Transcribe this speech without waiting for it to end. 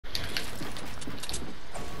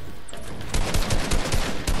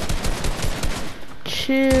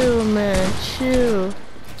chill, man, chill.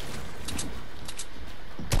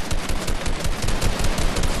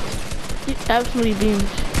 He absolutely beams.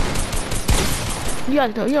 You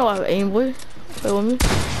guys know, you know I have aim, boy. Play with me.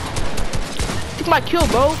 Take my kill,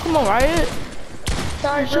 bro. Come on, Riot.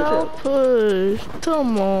 Sorry, Such a bro. push.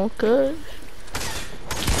 Come on, cuz.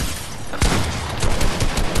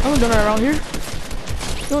 I'm doing that around here.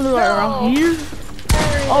 You don't do that around here.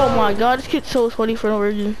 Oh my god, this kid's so sweaty for no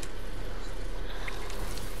reason.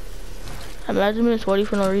 Imagine being sweaty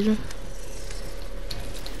for no reason.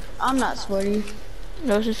 I'm not sweaty.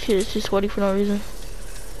 No, it's this kid, it's just sweaty for no reason.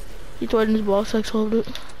 He's sweating his ball sex hold it.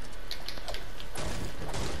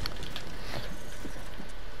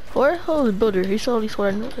 Where the hell is Builder? He's totally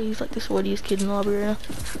sweating. He's like the sweatiest kid in the lobby right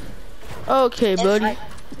now. Okay, buddy.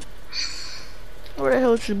 Where the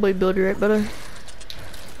hell is this boy Builder at, brother?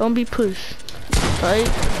 Don't be pushed. Psych.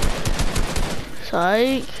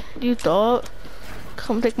 Psych. You thought?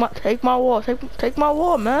 Come take my wall. Take my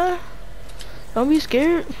wall, man. Don't be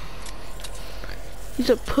scared. He's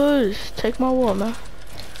a push. Take my wall, man.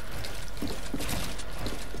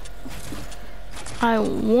 I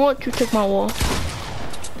want you to take my wall.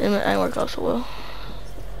 Damn it, I didn't work out so well.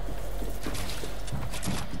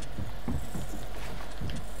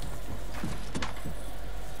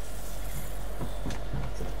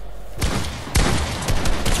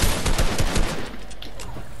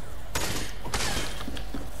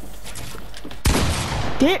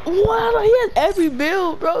 Wow, he has every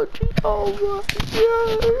build, bro. Oh my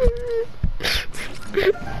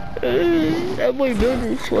god. That boy Builder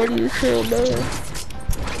is sweaty as hell, man.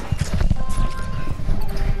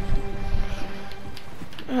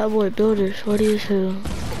 That boy Builder sweaty as hell.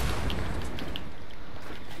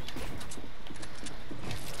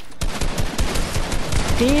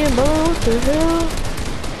 Damn, bro, what the hell?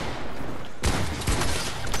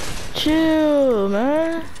 Chill,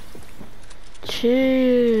 man.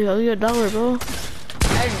 Chill. I'll get $1, bro. I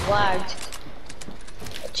just lagged.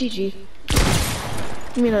 GG.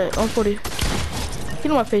 Give me that 140.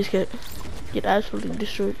 Get on my face, kid. Get absolutely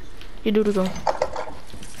destroyed. You do the gun.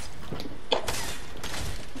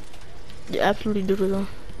 You absolutely do the gun.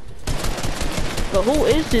 But who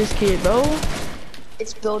is this kid, bro?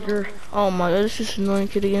 It's Builder. Oh my god, this is an annoying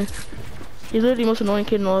kid again. He's literally the most annoying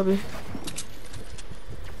kid in the lobby.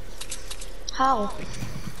 How?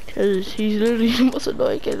 Cause he's literally the most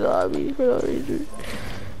annoying kid in the lobby for no reason.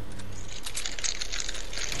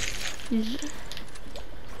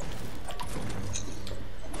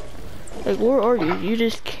 Like, where are you? You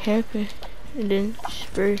just camping and then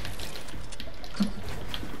spray.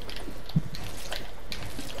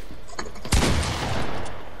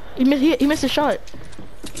 He missed a shot.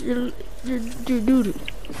 You're dude.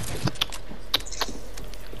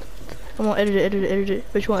 Come on, edit it.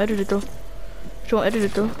 But you won't edit it though. But you won't edit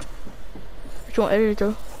it though.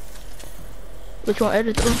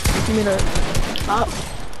 Give me that. Ah.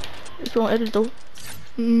 But you won't edit though.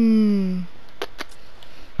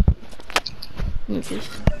 Okay.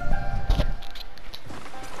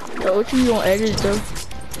 Told you won't edit though.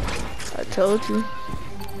 I told you.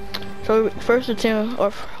 So first to 10, or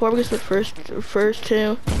whoever gets the first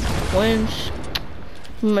 10 wins,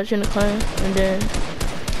 match in the clan, and then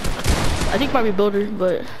I think it might be Builder,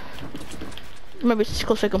 but it might be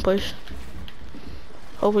close second place.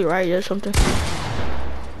 Hopefully Riot does something.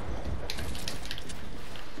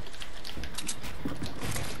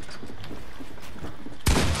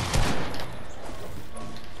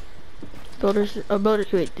 Builder's a Builder.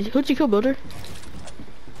 Wait, who'd you kill, Builder?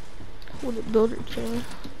 Who did Builder kill?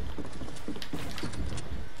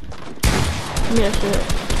 Yeah, shit.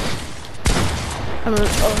 I'm gonna,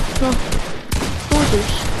 oh, no. Who is this?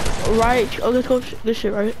 Riot. Oh, let's go. Good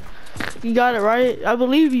shit, Riot. You got it, Riot. I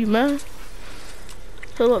believe you, man.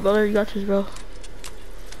 Hold up, brother. You got this, bro.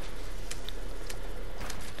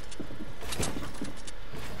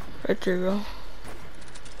 Right there, bro.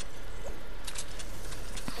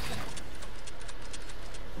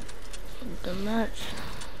 The match.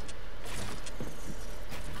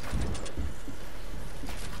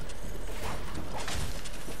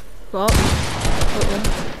 Well,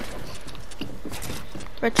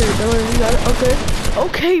 right there, Dylan, you got it. Okay.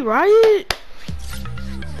 Okay, Riot.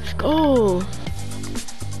 Let's go.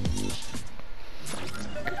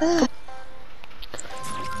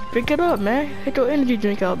 Drink it up, man. Hit your energy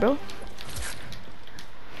drink out, bro.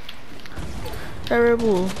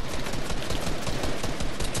 Terrible.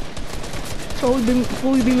 So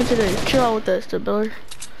who we beaming today? Chill out with that stuff, brother.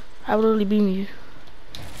 I will literally beam you.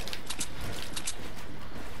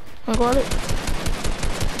 I got it.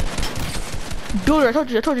 Builder, I told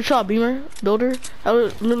you to chill out, Beamer. Builder, I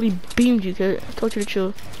literally beamed you, kid. I told you to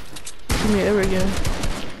chill. See me ever again.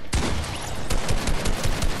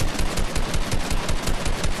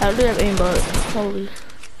 I really have aimbot. Holy.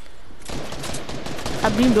 I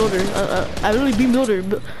beam Builder. I literally beam Builder.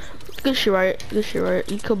 Good shit, right? Good shit, right?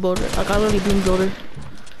 You kill Builder. Like, I literally beam Builder.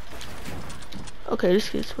 Okay, this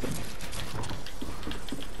kid's fun.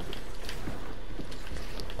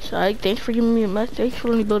 So, thanks for giving me a message. Thanks for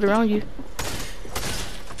letting me build around you.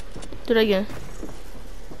 Do that again.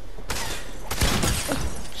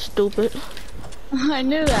 Stupid. I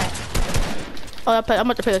knew that. Oh, I'm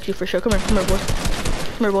about to pay at you for sure. Come here, boy.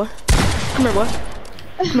 Come here, boy. Come here, boy.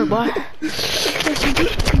 Come here, boy.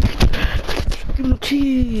 Give me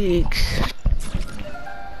cheeks.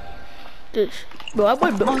 This, bro, I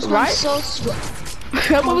went right. So I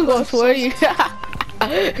was going sweaty. I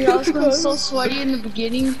was going so sweaty in the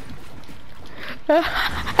beginning. I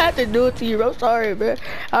had to do it to you, bro. Sorry, man.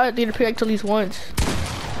 I had to pick at least once.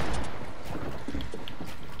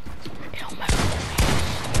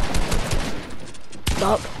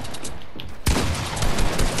 Stop.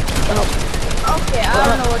 Stop. Okay, I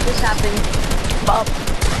don't know what just happened. Stop.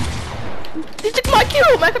 You took my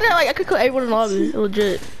kill, man. I could kill everyone in the lobby,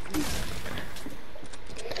 legit.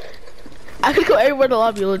 I could kill everyone in the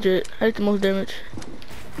lobby, legit. I did the most damage.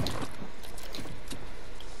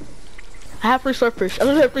 I have 3 surfish. I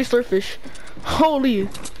literally have 3 surfish. Holy.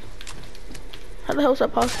 How the hell is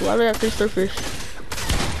that possible? I literally have 3 surfish.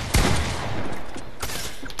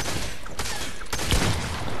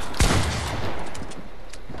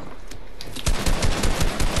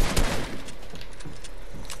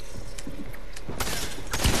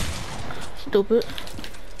 Stupid.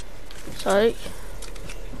 Psych.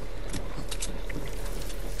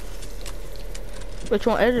 Which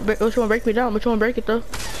one edit? Which one break me down? Which one break it though?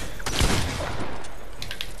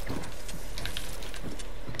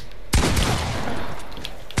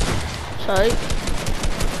 Psych.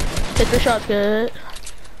 Hit your shots, kid.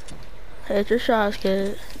 Hit your shots,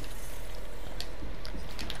 kid.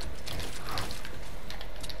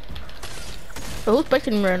 Oh, who's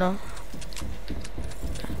breaking me right now?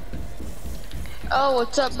 Oh,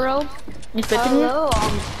 what's up, bro? You breaking me?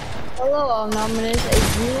 Hello, I'm Nominus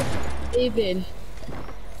as David.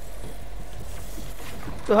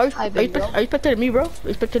 So are you expecting me, bro? You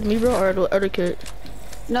expecting me, bro, or the other kid?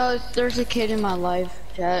 No, there's a kid in my live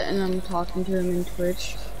chat, and I'm talking to him in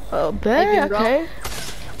Twitch. Oh, bet, okay.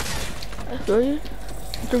 I feel you.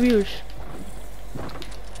 What's the views?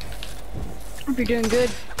 Hope you're doing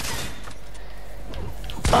good.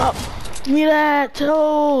 Give me that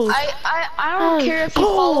toes. I don't care if you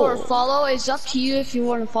follow or follow. It's up to you if you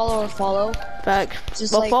want to follow or follow. Facts.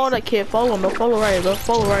 Just But like, follow that kid. Follow him, bro. Follow right, bro.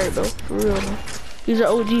 Follow right, bro. For real, man. He's an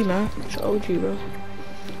OG, man. He's an OG, bro.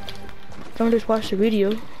 Don't just watch the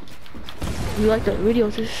video. If you like the video,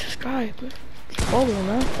 just subscribe. Just follow him,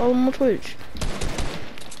 man. Follow him on Twitch.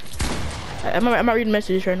 I'm not reading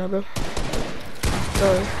messages right now, bro.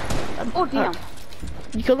 So, oh damn.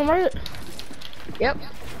 You killed him, right? Yep.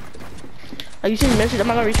 You seen the message? I'm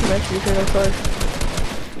not gonna read your message because I'm sorry.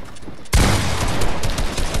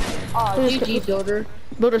 Oh, GG, Builder.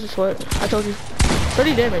 Builder's a sweat. I told you.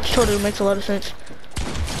 30 damage. Totally makes a lot of sense.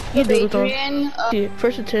 You do it, yeah,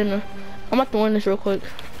 first and 10. I'm about to win this real quick.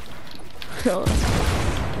 You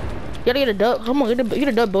gotta get a dub. Come on, get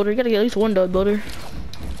a dub, Builder. You gotta get at least 1 dub, Builder.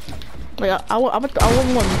 Like I want one.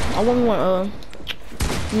 I want one.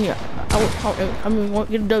 Yeah. I mean,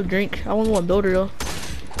 get a dub drink. I want one, Builder though.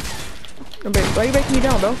 Why are you breaking me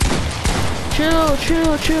down, bro? Chill.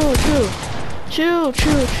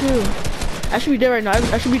 I should be dead right now.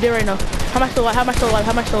 I should be dead right now. How am I still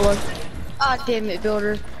alive? Ah, damn it,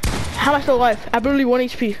 Builder. How am I still alive? I barely 1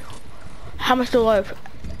 HP. How am I still alive?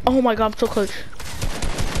 Oh my god, I'm so close.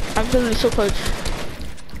 I'm literally so close.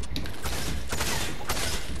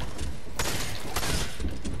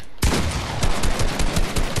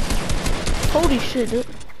 Holy shit, dude.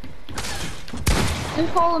 Don't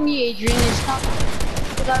follow me, Adrian. It's not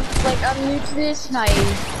because I'm new to this and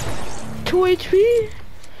 2 HP?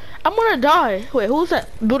 I'm gonna die. Wait, who's that?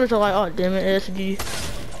 Builder's alive. Oh damn it, that's a G.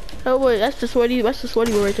 Oh wait, that's the sweaty one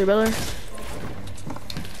right there, Bella.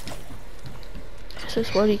 That's a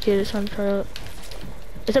sweaty kid. It's on tryout.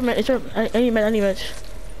 Any match.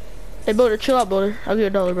 Hey, Builder, chill out, Builder. I'll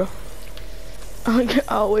give you $1, bro.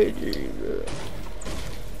 I'll wait, bro.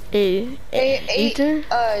 Hey, Ethan?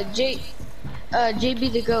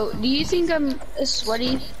 JB the GOAT, do you think I'm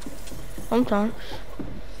sweaty? Sometimes.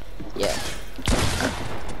 Yeah.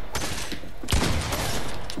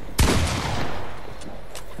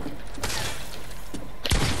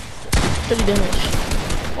 Damage.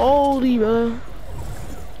 Holy, bro.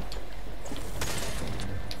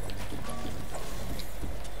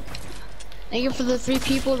 Thank you for the 3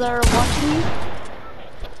 people that are watching me.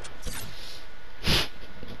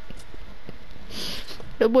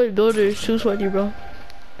 That boy Builder is too sweaty, bro.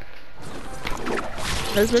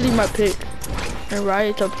 That's really my pick. And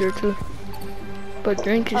Riot's up there too. But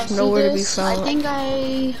Drink is nowhere to be found. I think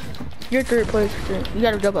I... You're 3rd place, Drink. You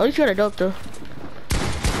got a dub. At least you got a dub though.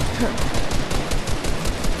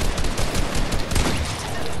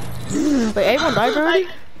 Wait, everyone died already?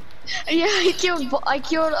 Yeah, I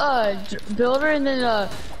killed Builder, and then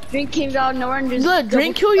Drink came out of nowhere and just... Did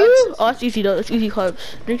Drink kill you? Oh, it's easy though. It's easy clubs.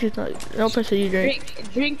 Drink is not. No place to you,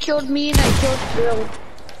 Drink. Drink killed me and I killed Builder.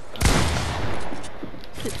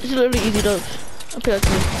 It's literally easy dubs. I'll pick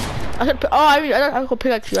you. I could. I could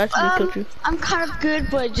pick you. I actually killed you. I'm kind of good,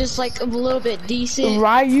 but just like a little bit decent.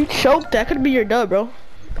 Right, you choked. That could be your dub, bro.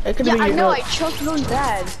 That could be your dub. I know. I choked really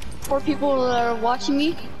bad. 4 people that are watching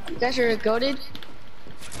me. You guys are goated.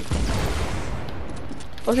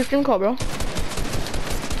 What's your stream called, bro?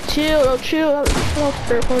 Chill, bro, chill. Chill out,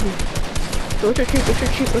 third party. So what's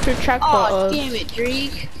your track called? Oh, damn it,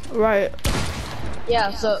 Drake. Right.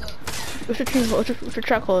 Yeah, so. What's your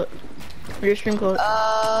track called? Or your stream called?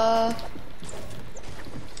 I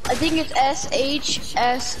think it's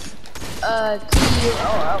SHS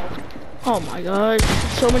TULL. Oh my gosh.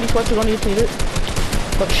 So many spots are gonna get it.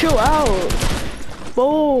 But chill out.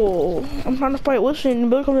 Whoa. I'm trying to fight Wilson and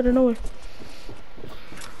Bill comes out of nowhere.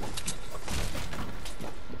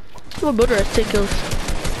 Come on, Builder has 10 kills.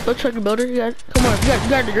 Go check your Builder. Come on, you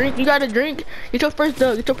got to drink. You got to drink. Get your first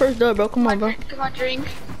dub. Get your first dub, bro. Come on, bro. Come on, Drink.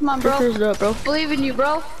 Come on, bro. First dub, bro. Believe in you,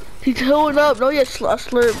 bro. He's holding up. No, yeah,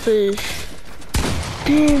 slurp fish.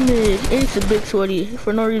 Damn it. And it's a big sweaty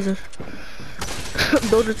for no reason.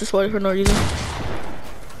 Builder's just sweaty for no reason.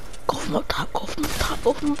 Go from up top. Go from up top.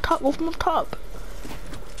 Go from up top. Go from up top.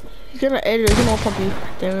 He's gonna edit it. He's gonna pump you.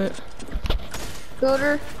 Damn it.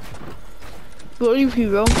 Builder. Believe you,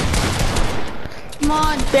 bro. Come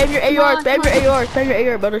on. Spam your AR. Spam your AR. Spam your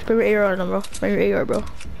AR, brother. Spam your AR on him, bro. Spam your AR, bro.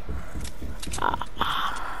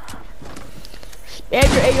 Spam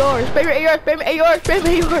your AR. Spam your AR. Spam your AR. Spam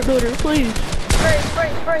your AR, builder. Please. Spray.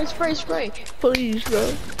 Please, bro.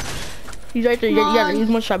 He's right there. You got he's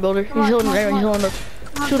one shot, builder. He's holding there. He's holding up.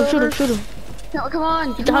 Shoot him. No, come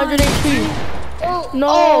on. He's 100 HP. Oh, no.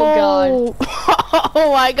 Oh, God.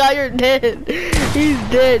 Oh, my God. You're dead. He's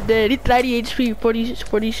dead. He's 30 HP.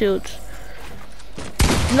 40 shields.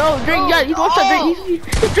 No, Drake, yeah, he's one shot, Drake.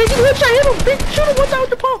 He's Drake, he's one shot, hit him. Drake, shoot him, one time with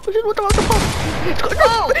the pump. Shoot him with the pump. No,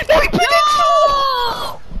 he put it.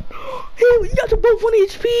 Hey, you guys are both 1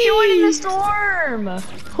 HP. He went in the storm.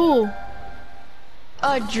 Who?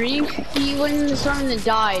 Drink. He went in the storm and then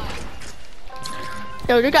died.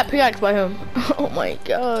 Yo, they got pickaxe by him. Oh my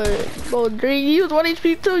God. Bro, Drake, he was 1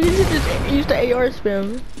 HP too. You should just use the AR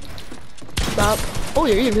spam. Stop. Oh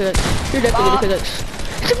yeah, you're pickaxe. You're definitely getting pickaxe.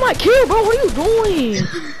 Get my kill, bro. What are you doing?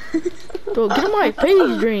 Bro, get in my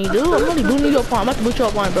face, Dream, dude. I'm only booting you up on. I'm about to boot you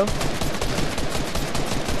up on, bro.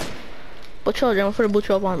 But chill, Dream. I'm finna boot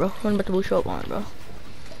you up on, bro. I'm about to boot you up on, bro.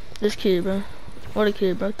 This kid, bro. What a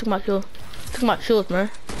kid, bro. Took my kill. Took my shield,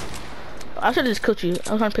 man. I should've just killed you.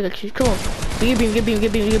 I'm trying to pick up you. Come on. Get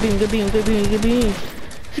beam.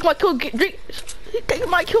 Took my kill. Drink. He taking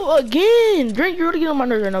my kill again. Drink, you're really getting on my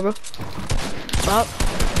nerves right now, bro. Stop.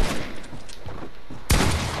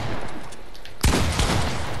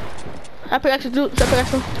 I pickaxe him.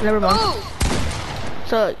 Never mind. Oh.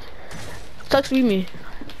 Sucks to be me.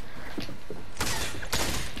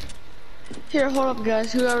 Here, hold up,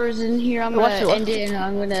 guys. Whoever's in here, I'm gonna end it and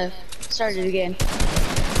I'm gonna start it again.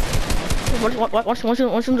 Watch him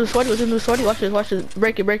do the sweaty. Watch this.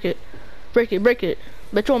 Break it. Bet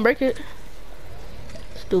you won't break it.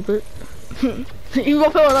 Stupid. You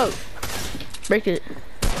gonna fill it up. Break it.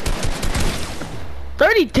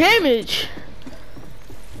 30 damage.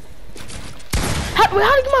 How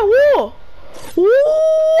did he get my wall?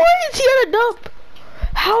 What is he at a dump?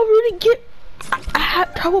 How really get? I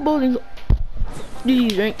have trouble building.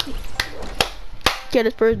 GG, Drink. Get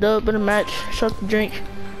his first dub in a match. Shut the Drink.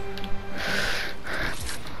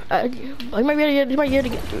 He might be able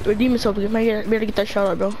to redeem himself. He might be able to get that shot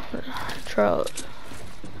out, bro. Tryout.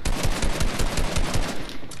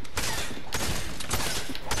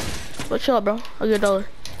 But chill out, bro. I'll get $1.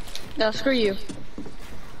 No, screw you.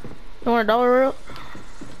 You want $1, real?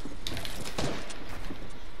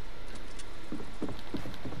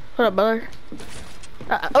 What up, brother?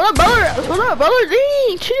 What up, brother?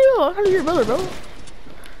 Dang, chill. I'm trying to hear brother, bro.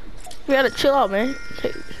 We gotta chill out, man.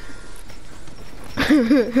 Hey.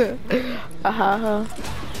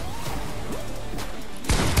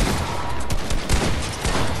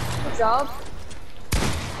 job.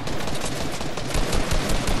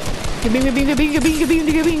 Get beam, get beam, get beam, get beam, get beam,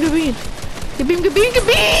 get beam, get beam. Get beam, get beam, get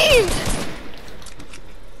beam!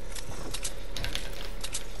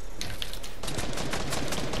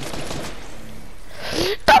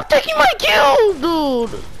 Stop taking my kills,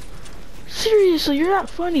 dude! Seriously, you're not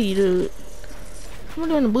funny, dude. I'm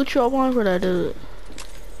gonna boot you up on for that, dude.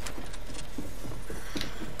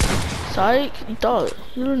 Psych, you thought.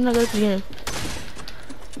 You didn't know that's the game.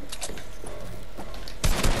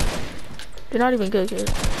 You're not even good,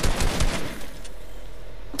 kid.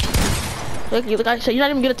 Like I said, you're not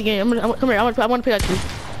even good at the game. Come here, I wanna pick at you.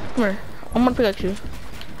 Come here. I'm gonna pick at you.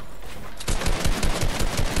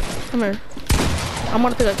 Come here. I'm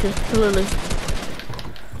gonna pick at you, literally.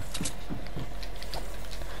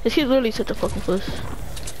 This kid's literally such a fucking puss.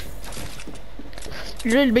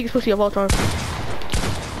 You're really the biggest pussy of all time.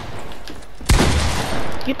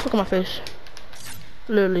 Get the fuck on my face.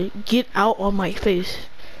 Literally, get out of my face.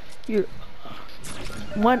 You're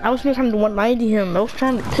I was trying to 190 him. I was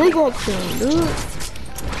trying to pickaxe him, dude.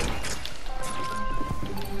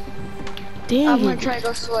 Damn. I'm gonna try to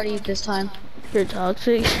go sweaty this time. You're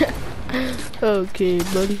toxic. Okay,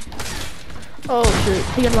 buddy. Oh shit,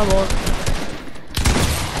 he got my ball.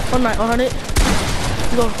 100.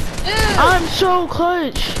 Go. Dude. I'm so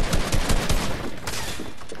clutch.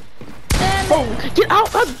 Oh, get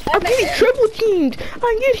out! I'm getting triple teamed.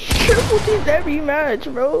 I'm getting triple teamed every match,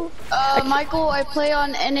 bro. Michael, I play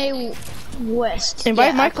on NA West.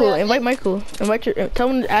 Invite Michael. Invite Michael. Tell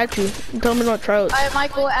him to add you. Tell him not tryout. Alright,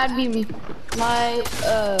 Michael, add me.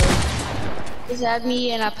 Just add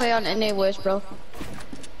me, and I play on NA West, bro.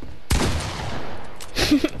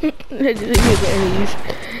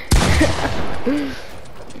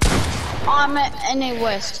 I'm at NA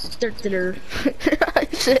West. I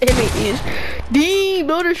said NA East. Dang,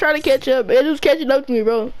 Builder's trying to catch up. It was catching up to me,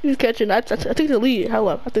 bro. He was catching. I took the lead. How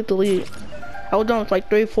up? I took the lead. I was down like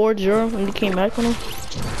 3-4-0 when he came back on him.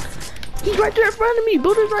 He's right there in front of me.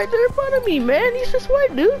 Builder's right there in front of me, man. He's just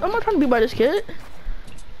white, dude. I'm not trying to be by this kid.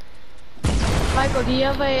 Michael, do you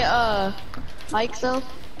have a mic though?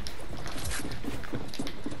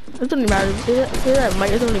 It doesn't matter. It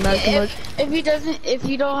doesn't really matter too much. If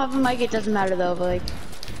you don't have a mic, it doesn't matter though. But like,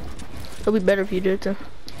 it'll be better if you did too.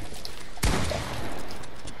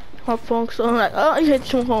 My phone, so I'm like, oh, you hit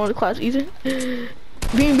someone phone in the class, easy.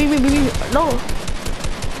 Beam. No.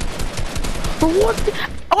 But what?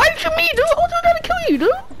 Why did you shoot me, dude? I was trying to kill you,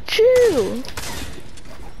 dude. Chill.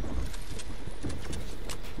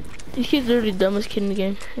 These kids are the dumbest kid in the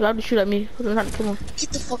game. You have to shoot at me, but I'm not to kill him.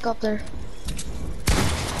 Get the fuck up there.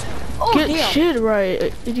 Oh, get damn. Shit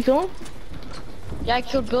right. Did you kill him? Yeah, I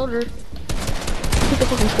killed Builder. Get the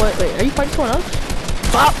fucking sweat. Wait, are you fighting someone else?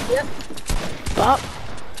 Bop. Yep. Bop.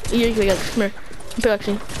 You come here. I'm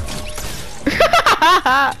pickaxing.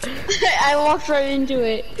 I walked right into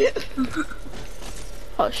it.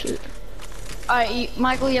 Oh shit. Alright,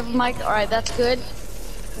 Michael, you have a mic? Alright, that's good.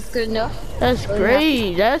 That's good enough. That's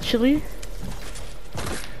great, actually.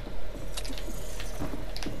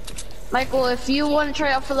 Michael, if you want to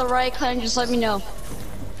try out for the Riot Clan, just let me know.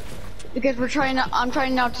 Because I'm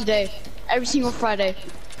trying out today. Every single Friday.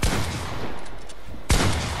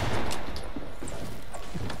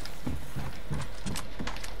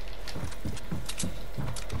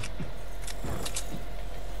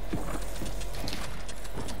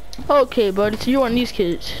 Okay, buddy, so you want these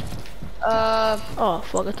kids? Oh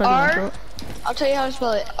fuck, I thought R. I'll tell you how to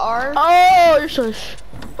spell it. R. Oh, you're so sh.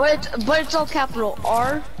 But it's all capital.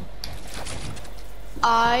 R.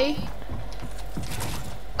 I.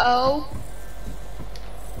 O.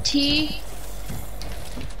 T.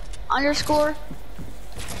 Underscore.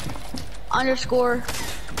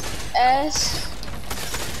 S.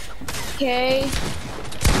 K.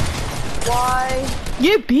 Y.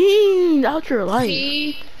 Get beamed out your life.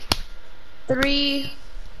 P. 3.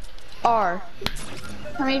 R.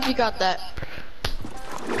 How many of you got that?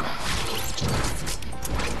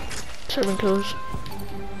 7 kills.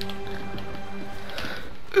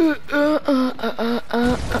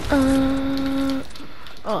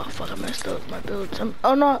 Oh fuck, I messed up my builds.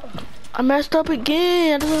 Oh no, I messed up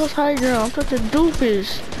again. I don't know what's high ground. I'm such a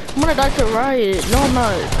doofus. I'm gonna die to Riot. No, I'm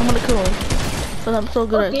not. I'm gonna kill him. But I'm so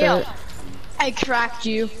good at that. I cracked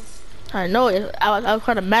you. I know it. I was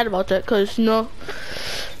kind of mad about that because, you know,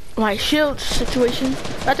 my shield situation.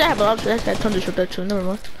 I have a lot of that tons of shield that too. Never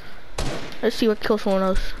mind. Let's see what kills someone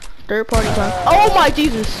else. Third party time. Oh my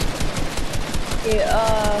Jesus.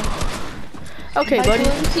 Yeah, okay, buddy.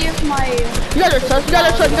 Let me see if my... You got her, son. You got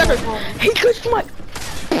her, son. You got her. He glitched my...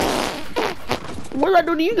 What did I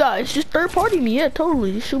do to you guys? Just third party me, yeah,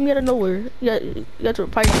 totally. Just shoot me out of nowhere. You got to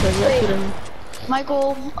fight because you got to shoot him.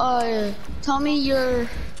 Michael, tell me your,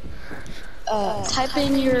 type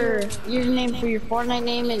in your username for your Fortnite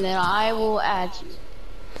name and then I will add you.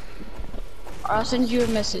 Or I'll send you a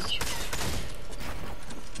message.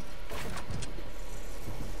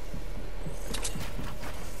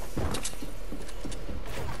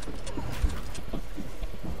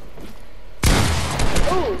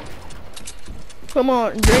 Oh! Come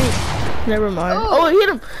on, drink. Never mind. Oh, hit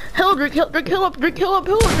him! Hell, drink, heal up, drink, heal up, Drink, you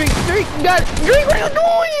got it. Drink, what are you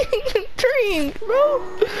doing? Drink, bro.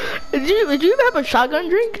 Did you even have a shotgun,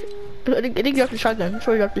 Drink? I think you dropped the shotgun. I'm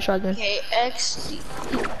sure you dropped the shotgun. Okay, XD.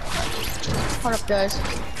 Hold up, guys.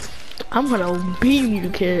 I'm gonna beam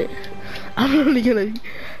you, kid. I'm really gonna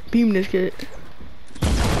beam this kid.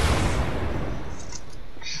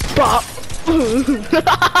 Bop. I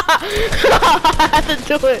had to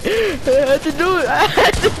do it. I had to do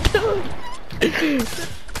it.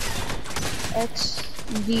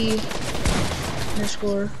 XD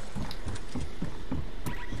underscore.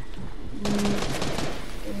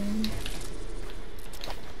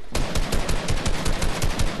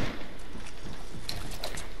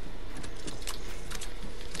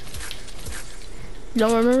 You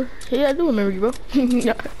don't remember? Yeah, I do remember you, bro.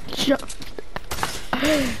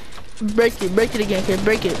 Break it again, kid.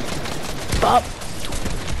 Break it. Stop.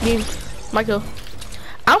 Game. Michael.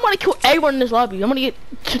 I'm gonna kill everyone in this lobby. I'm gonna get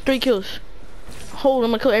 3 kills. Hold, I'm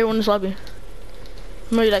gonna kill everyone in this lobby.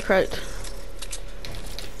 I'm ready that cracked.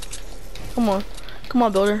 Come on. Come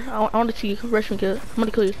on, builder. I want to see you. Rush me, kid. I'm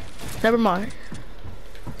gonna kill you. Never mind.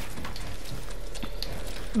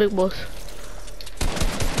 Big boss.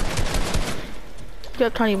 Get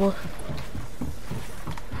up, tiny boy.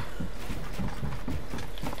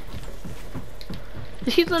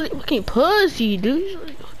 He's the fucking pussy, dude. He's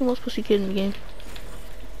like the most pussy kid in the game.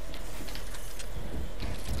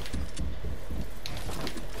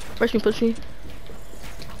 Rush me, pussy.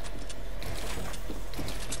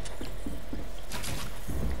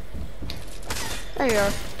 There you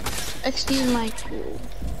are. XD Michael.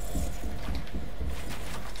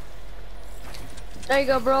 There you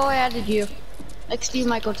go, bro. I added you. XD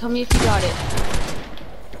Michael. Tell me if you got it.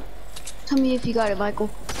 Tell me if you got it, Michael.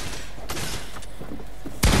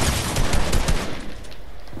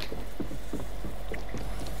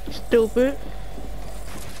 Stupid.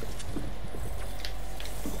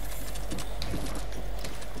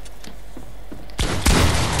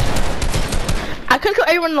 I couldn't kill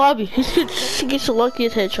everyone in the lobby. He gets the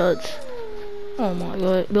luckiest headshots. Oh my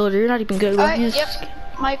god, builder, you're not even good. Alright, yep.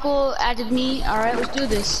 Michael added me. Alright, let's do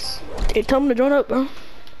this. Hey, tell him to join up, bro.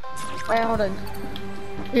 Wait, hold on.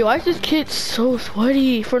 Hey, why is this kid so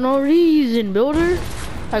sweaty for no reason, builder?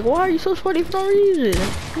 Like, why are you so sweaty for no reason?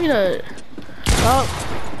 Give me that. Up.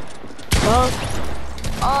 Oh,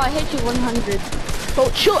 I hit you 100.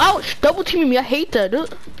 Oh, chill out. Double teaming me. I hate that,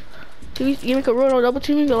 dude. You make a run on double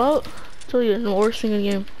teaming, go out. Tell you, the worst thing in the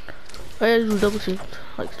game. I had to do double team.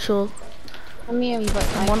 Like, chill. Let me invite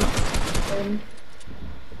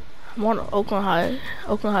I'm on Oakland High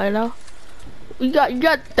now. You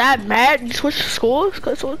got that mad? You switched schools?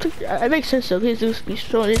 Cause so it makes sense though. Please do be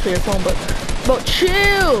showing this on your phone, but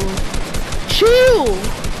chill.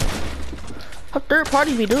 A third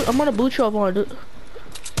party me, dude. I'm gonna boot you up on, dude.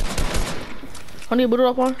 I need to boot it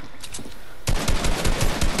up on.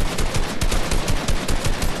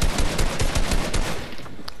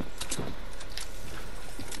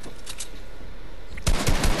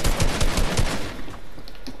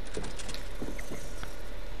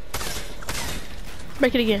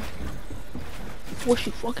 Break it again. Wish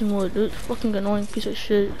you fucking would, dude. Fucking annoying piece of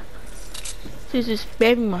shit. He's just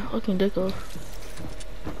spamming my fucking dick off.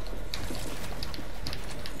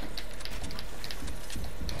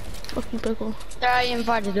 Fucking pickle. I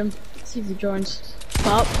invited him. Let's see if he joins.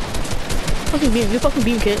 Pop. Fucking beam. You fucking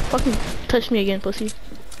beam, kid. Fucking touch me again, pussy.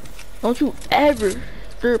 Don't you ever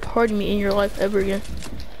third party me in your life ever again.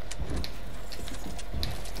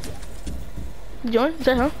 Join? Is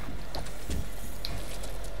that huh?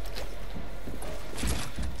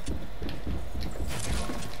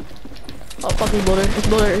 Oh, fucking builder. It's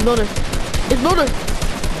builder.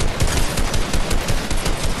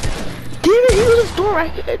 Damn it, he was a store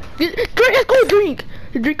right here. Drink, let's go drink.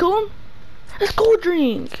 Did Drink kill him? Let's go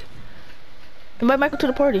drink. Invite Michael to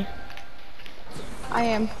the party. I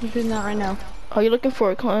am. I'm doing that right now. Are you looking for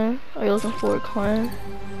a clan? Why are you like, no?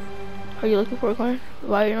 Are you looking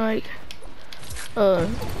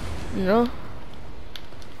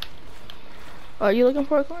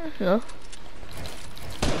for a clan? No.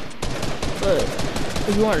 But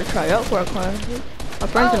if you want to try out for a clan, my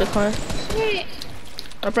friend's in the clan. Shit.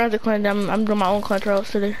 I'm friends with clan. I'm doing my own clan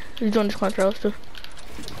trials today. He's doing this clan trials too.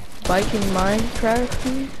 Viking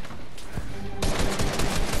Minecraft.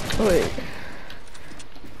 Oh, wait.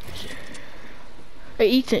 Hey,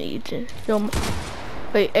 Ethan. Yo,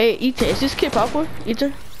 wait, hey, Ethan, is this kid Popcorn?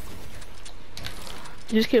 Ethan?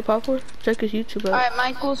 Is this kid Popcorn? Check his YouTube out. Alright,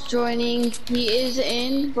 Michael's joining. He is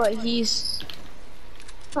in, but he's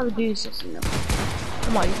probably doing something though.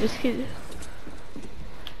 Come on, this kid.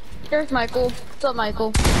 There's Michael. What's up,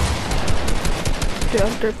 Michael? Yeah,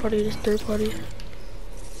 I'm third party. This third party.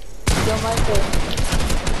 Yo, Michael.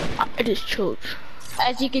 I just choked.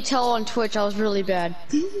 As you can tell on Twitch, I was really bad.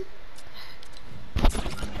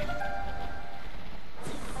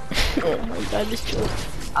 Oh my god, this choked.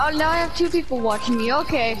 Oh, now I have 2 people watching me.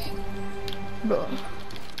 Okay. Bro.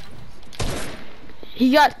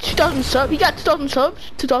 He got 2,000 subs.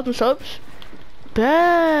 2,000 subs.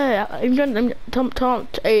 Bad. I'm gonna tell him.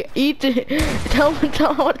 Hey, Ethan. Tell him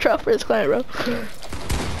I want to try for his client, bro.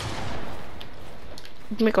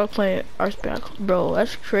 Make our client our back, bro.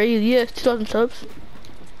 That's crazy. Yes, 2,000 subs.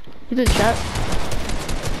 He's in chat.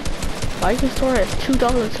 Viking Store has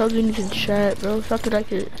 2,000 subs and he's in chat, bro. After that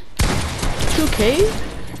kid. 2K?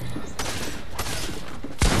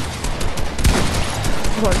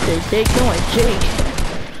 Come on, Jake. Come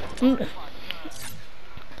on, Jake.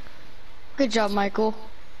 Good job, Michael.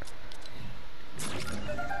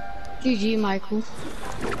 GG, Michael.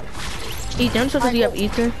 Ethan, so does he have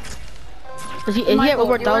Ethan? Is he have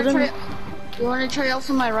over 1,000? You wanna try out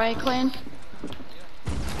for my Riot Clan?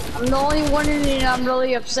 I'm the only one in it and I'm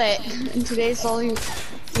really upset. And today's only,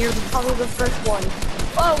 you're probably the first one.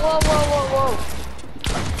 Whoa, whoa, whoa, whoa,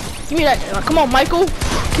 whoa. Give me that. Come on, Michael.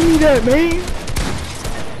 Give me that, man.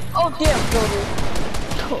 Oh, damn, Builder.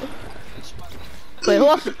 Wait, who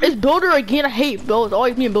else? It's Builder again. I hate Builder. It's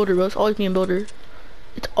always me and Builder, bro. It's always me and Builder.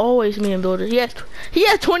 It's always me and Builder. He has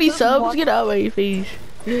 20 subs. Get out of my face.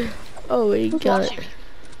 Oh my god.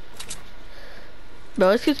 Bro,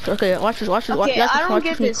 let's get okay. Watch this. Okay, I don't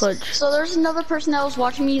get this. So there's another person that was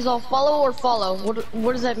watching me. He's all follow or follow.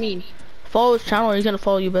 What does that mean? Follow his channel, and he's gonna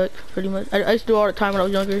follow you back. Pretty much. I used to do it all the time when I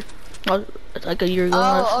was younger. It's like a year ago.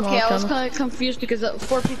 Oh, okay. I was kind of confused because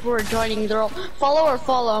 4 people were joining. They're all follow or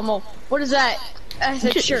follow. I'm all, what is that? I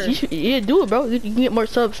said sure. Yeah, do it, bro. You can get more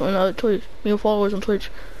subs on Twitch. You know, followers on Twitch.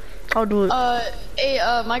 I'll do it. Hey,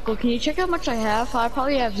 Michael, can you check how much I have? I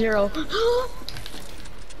probably have 0.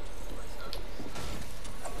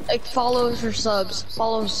 Like follows or subs.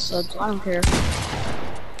 Follows, subs. I don't care.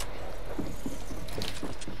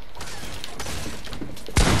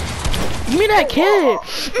 Give me that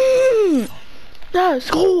kid. That's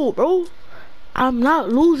cool, bro. I'm not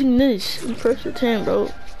losing this in first attempt, bro.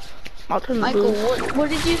 Michael, what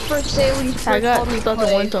did you first say when you first told me? I got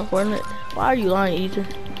 2001 on Fortnite. Why are you lying, Ethan?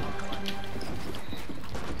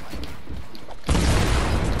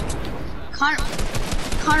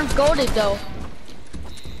 Kind of goated though.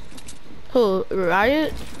 Who,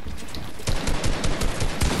 Riot?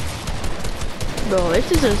 Bro,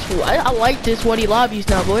 this is I like this what he lobbies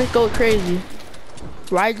now, boy. Go crazy.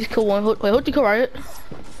 Riot just killed one. Wait, who'd you kill Riot?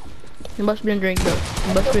 It must be a drink though.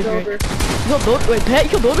 It must be a drink. You killed Builder? Wait, Pat, you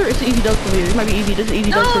killed Builder? It's an easy dub for me. It might be easy. This is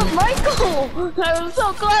easy dub for me. Michael! I was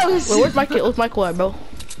so close! Wait, where's Michael? Where's Michael at, bro?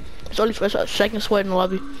 It's only for a second sweat in the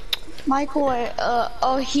lobby. Michael,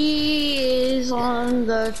 oh, he is on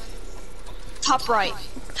the top right.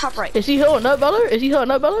 Top right. Is he Hill or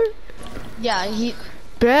Nutbeller? Yeah, he...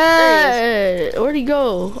 Bad. Where'd he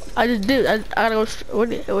go? I just did. I gotta go.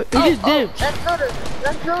 He just dipped. That's Builder.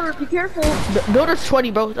 That's Builder. Be careful. Builder's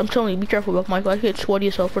sweaty, bro. I'm telling you, be careful, bro. Michael, I get sweaty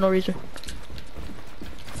yourself for no reason.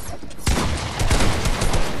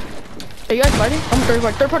 Hey, you guys fighting? I'm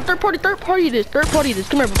third party this. Come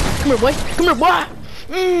here, boy. Give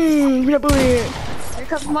me that booty. Here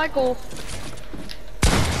comes Michael.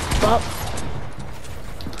 Stop.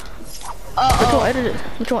 I'm trying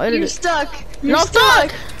to edit it. You're stuck. No, I'm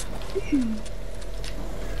stuck.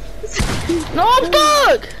 No, I'm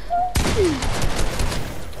stuck.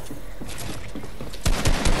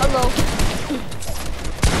 Hello.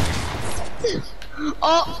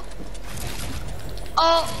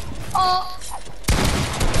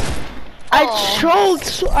 I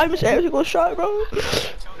choked. I missed every single shot, bro.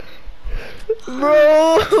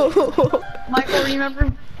 Bro. Michael,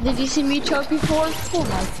 remember? Did you see me choke before? Oh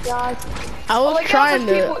my god. I was trying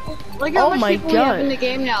to. Oh my god. We have in the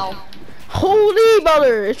game now. Holy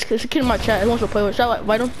brother! It's a kid in my chat. He wants to play with. Shall I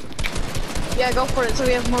invite him? Yeah, go for it. So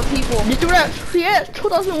we have more people. Just do that. He has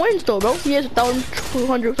 2,000 wins though, bro. He has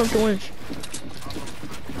 1,200 something wins.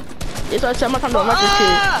 It's like I'm not trying to invite this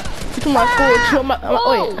kid. He's to my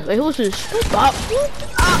school. Wait, who's this? Stop.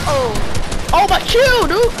 Oh my, chill,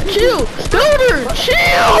 dude, chill, builder,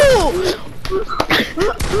 chill.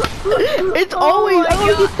 It's always, I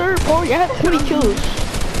always get third party. I have 20 kills.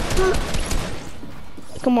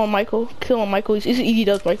 Come on, Michael. Kill him, Michael. It's easy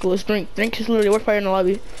does, Michael. It's Drink. Drink is literally the worst player in the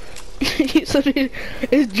lobby. He's Drink.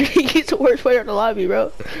 He's the worst player in the lobby,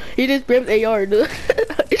 bro. He just grabs AR, dude.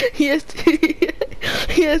 he has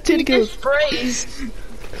 10 kills. He sprays.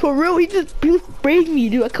 For real, he sprayed me,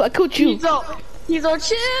 dude. I killed you. He's all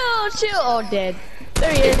chill. Oh, dead.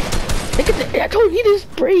 There he is. I told you, he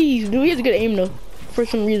just sprays, dude. He has a good aim, though. For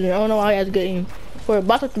some reason. I don't know why he has a good aim. For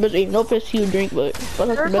boss like the best aim. No offense to you, Drink, but boss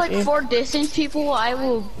like the best like aim. 4 distance people, I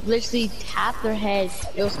will literally tap their head.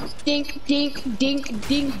 It goes dink, dink, dink,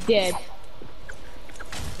 dink, dead.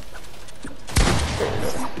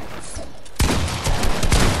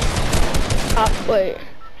 Wait.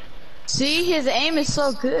 See, his aim is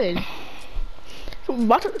so good.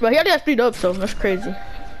 But he already has 3 dubs, so that's crazy.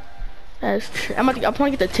 I'm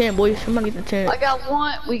gonna get the 10, boys. I'm gonna get the 10. I got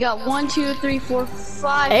one. We got 1, 2, 3, 4,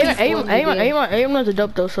 5. Aim has a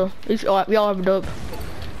dub though, so we all have a dub.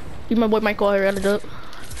 You my boy Michael already had a dub.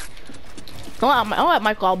 Don't let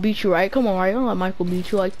Michael, I'll beat you, right? Come on, right? Don't let Michael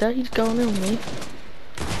beat you like that. He's going in with me.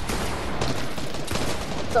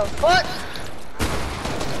 The fuck?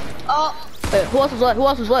 Oh. Wait, who else is left? Who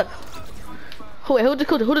else is left? Wait, who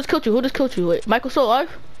just killed you? Wait, Michael still alive?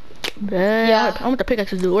 Yeah. I'm with the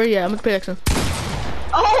pickaxe dude. Where you at? I'm with the pickaxe.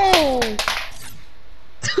 Oh!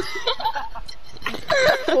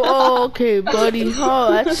 Oh, okay, buddy.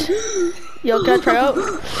 Oh, that's... Yo, can I try out?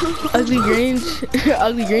 Ugly greens.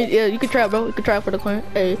 Ugly greens. Yeah, you can try it, bro. You can try it for the client.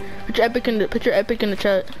 Hey, put your epic in the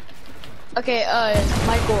chat. Okay,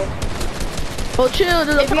 Michael. Oh, chill.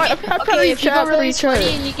 Dude. If you go really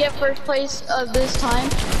sweaty and you get first place this time,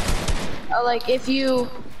 like if you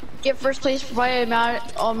get first place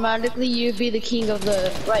automatically, you'd be the king of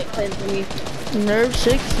the right clan for me. Nerve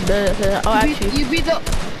 6, actually. You'd be the,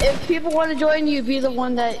 if people want to join, you'd be the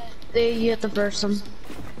one that you have to burst them.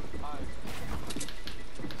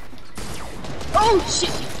 Oh shit!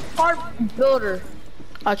 Hard builder.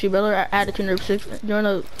 Actually, brother, I added to nerve 6. Join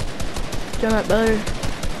that brother.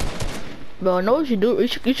 Bro, I know what you do. You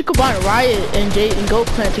should combine Riot and Jade and Goat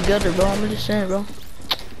Clan together, bro. I'm just saying, bro.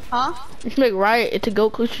 Huh? You should make Riot into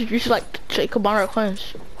Goat Clan. You should like combine our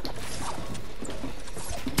clans.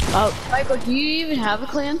 Michael, do you even have a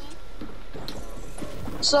clan?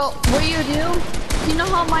 So, what do? You know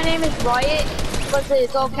how my name is Riot, but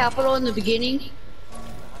it's all capital in the beginning?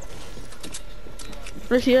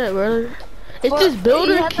 Where's he at, brother? It's this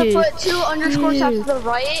builder kid. You have to put 2 underscores after the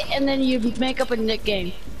Riot, and then you make up a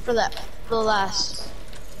nickname for that. The last.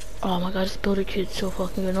 Oh my god, this builder kid's so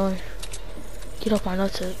fucking annoying. Get off my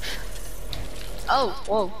nutsack. Oh,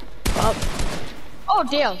 whoa. Oh,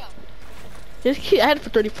 damn. This kid, I had it for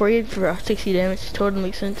 34, he had it for 60 damage. Totally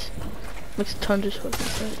makes sense. Makes tons of fucking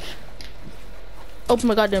sense. Open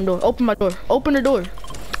my goddamn door. Open my door. Open the door.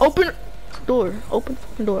 Open door. Open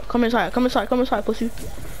the door. Come inside. Come inside. Come inside, pussy.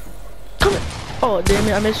 Come in. Oh, damn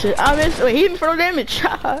it. I missed it. Wait, he hit me for no damage.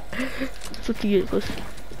 That's what you get, pussy.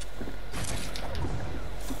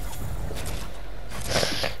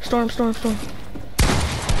 Storm.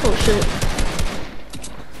 Oh shit.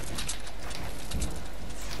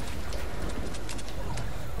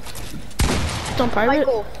 It's on private.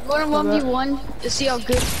 Michael, you wanna 1v1 to see how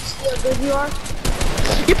good you are?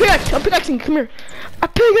 You pickaxe! I'm pickaxing, come here. I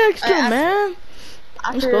pickaxed him, man.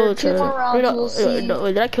 Let's go to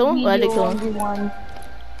wait, did I kill him? I didn't kill him.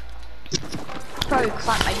 Probably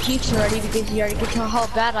clapped my cheeks already because you already can tell how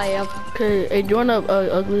bad I am. Okay, hey, do you wanna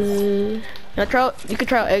ugly? Can I try out, you can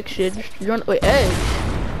try out eggs shit. You want, wait, eggs?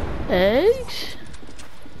 Eggs?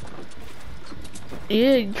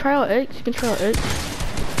 Yeah, you can try out eggs. You can try out eggs.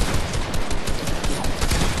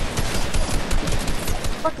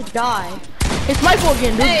 Fucking die. It's Michael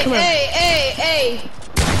again, dude. Come here. Hey.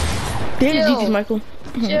 Damn, GG's Michael.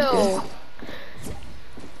 Chill.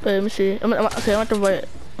 Wait, let me see. Okay, I want to invite.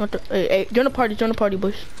 Hey, join the party,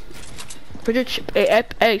 boys. Put your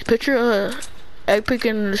eggs. Put your egg pick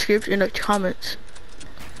in the description in the comments.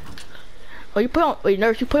 Oh, you put on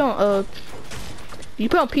Nurse. You put on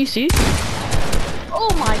PC. Oh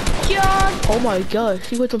my god. Oh my gosh,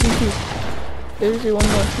 he went on PC. There's one more.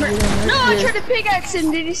 No, I tried to pickaxe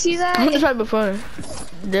him. Did you see that? I'm just trying before.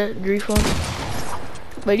 That refund.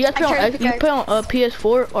 But you have to put on PS4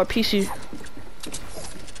 or PC.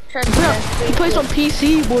 He plays on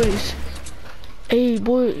PC, boys. Hey,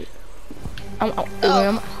 boy. I'm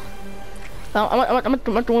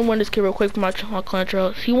gonna win this kid real quick for my clan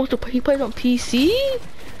trials. He plays on PC.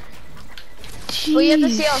 Jeez. Well, you have to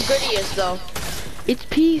see how good he is, though. It's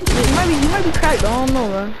PC. He might be cracked. I don't know,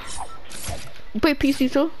 man. You play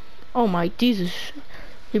PC too? Oh my Jesus.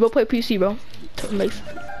 You both play PC, bro. Makes.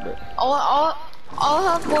 I'll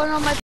have one on my